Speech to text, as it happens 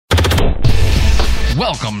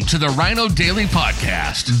Welcome to the Rhino Daily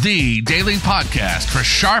Podcast, the daily podcast for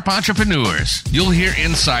sharp entrepreneurs. You'll hear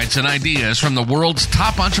insights and ideas from the world's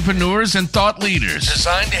top entrepreneurs and thought leaders,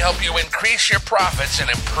 designed to help you increase your profits and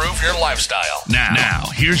improve your lifestyle. Now,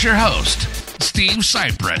 here's your host, Steve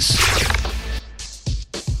Sipress.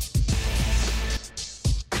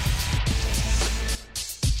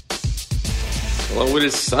 Hello, it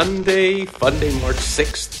is Sunday, March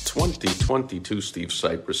 6th, 2022. Steve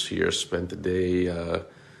Sipress here. Spent the day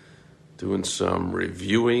doing some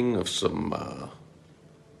reviewing of some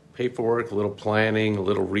paperwork, a little planning, a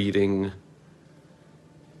little reading,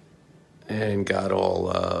 and got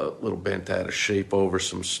all a little bent out of shape over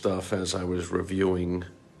some stuff as I was reviewing.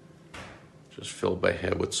 Just filled my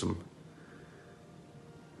head with some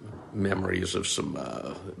memories of some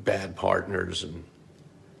bad partners, and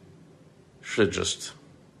should just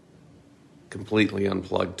completely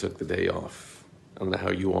unplugged, took the day off. I don't know how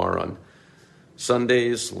you are on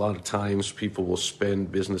Sundays. A lot of times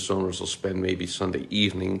business owners will spend maybe Sunday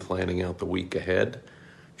evening planning out the week ahead,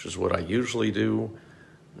 which is what I usually do.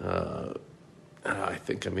 I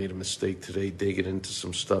think I made a mistake today digging into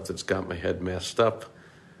some stuff that's got my head messed up.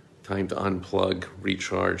 Time to unplug,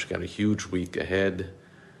 recharge, got a huge week ahead.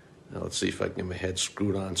 Now let's see if I can get my head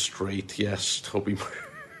screwed on straight. Yes,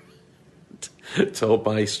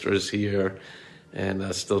 Toadmeister is here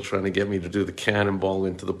and still trying to get me to do the cannonball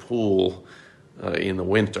into the pool in the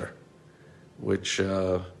winter, which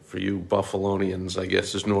for you Buffalonians, I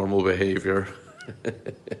guess, is normal behavior.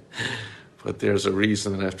 But there's a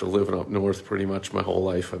reason that after living up north pretty much my whole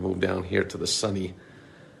life, I moved down here to the sunny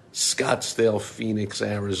Scottsdale, Phoenix,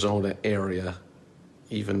 Arizona area,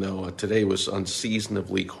 even though today was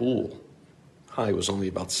unseasonably cool. High was only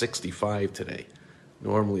about 65 today.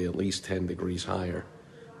 Normally at least 10 degrees higher.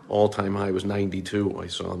 All-time high was 92, I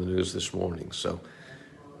saw on the news this morning. So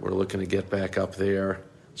we're looking to get back up there.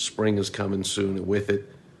 Spring is coming soon, and with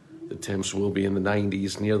it, the temps will be in the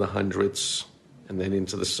 90s, near the hundreds, and then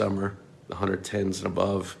into the summer, the 110s and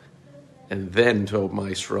above. And then,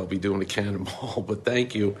 Toadmeister, I'll be doing a cannonball. But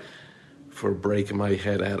thank you for breaking my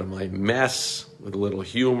head out of my mess with a little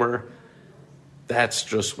humor. That's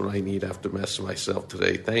just what I need after messing myself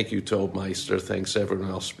today. Thank you, Toadmeister. Thanks everyone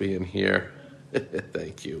else being here.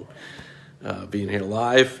 Thank you. Being here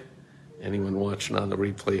live. Anyone watching on the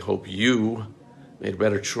replay, hope you made a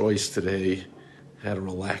better choice today. Had a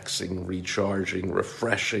relaxing, recharging,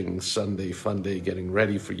 refreshing Sunday fun day getting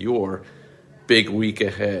ready for your big week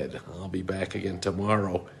ahead. I'll be back again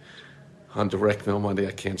tomorrow on Direct Mail Monday.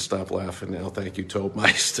 I can't stop laughing now. Thank you,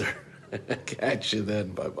 Toadmeister. Catch you then.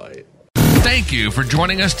 Bye-bye. Thank you for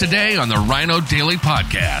joining us today on the Rhino Daily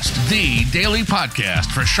Podcast, the daily podcast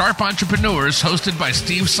for sharp entrepreneurs hosted by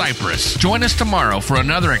Steve Sipress. Join us tomorrow for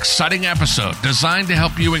another exciting episode designed to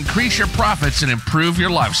help you increase your profits and improve your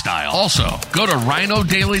lifestyle. Also, go to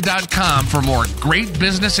rhinodaily.com for more great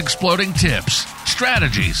business exploding tips,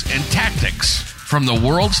 strategies, and tactics from the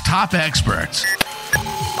world's top experts.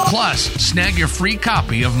 Plus, snag your free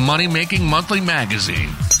copy of Money Making Monthly magazine.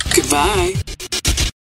 Goodbye.